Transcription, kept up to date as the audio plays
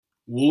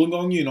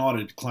Wollongong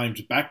United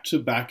claimed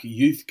back-to-back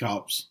Youth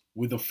Cups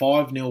with a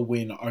 5-0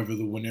 win over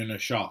the Woonona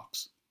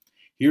Sharks.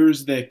 Here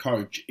is their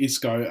coach,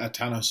 Isko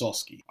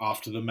Atanasoski,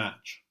 after the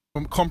match.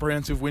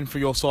 Comprehensive win for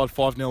your side,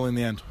 5-0 in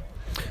the end.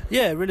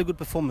 Yeah, really good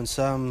performance.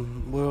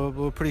 We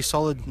were pretty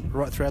solid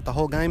right throughout the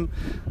whole game.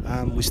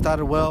 We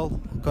started well,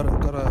 got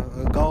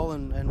a goal,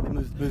 and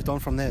we moved on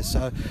from there.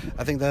 So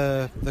I think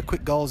the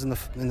quick goals in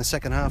the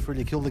second half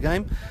really killed the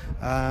game.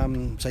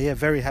 So yeah,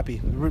 very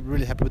happy,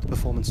 really happy with the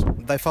performance.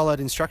 They followed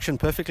instruction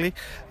perfectly.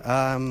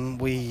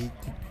 We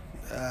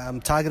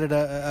targeted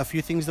a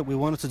few things that we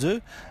wanted to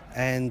do,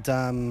 and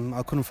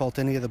I couldn't fault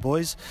any of the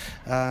boys.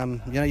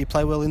 You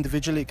play well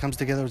individually, it comes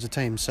together as a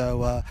team.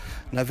 So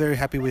very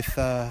happy with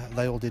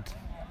they all did.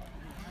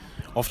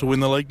 Off to win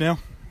the league now?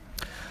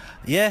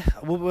 Yeah,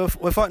 we're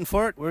fighting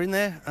for it. We're in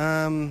there.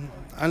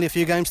 Only a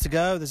few games to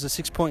go. There's a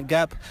 6-point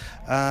gap.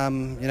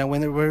 When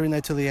we're in there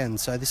till the end.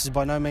 So this is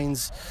by no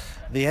means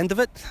the end of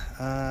it.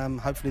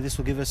 Hopefully this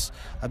will give us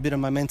a bit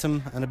of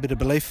momentum and a bit of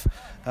belief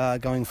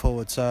going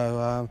forward.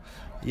 So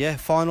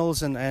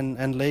finals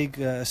and league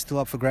are still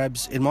up for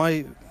grabs in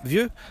my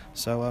view.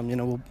 So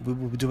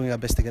we'll be doing our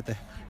best to get there.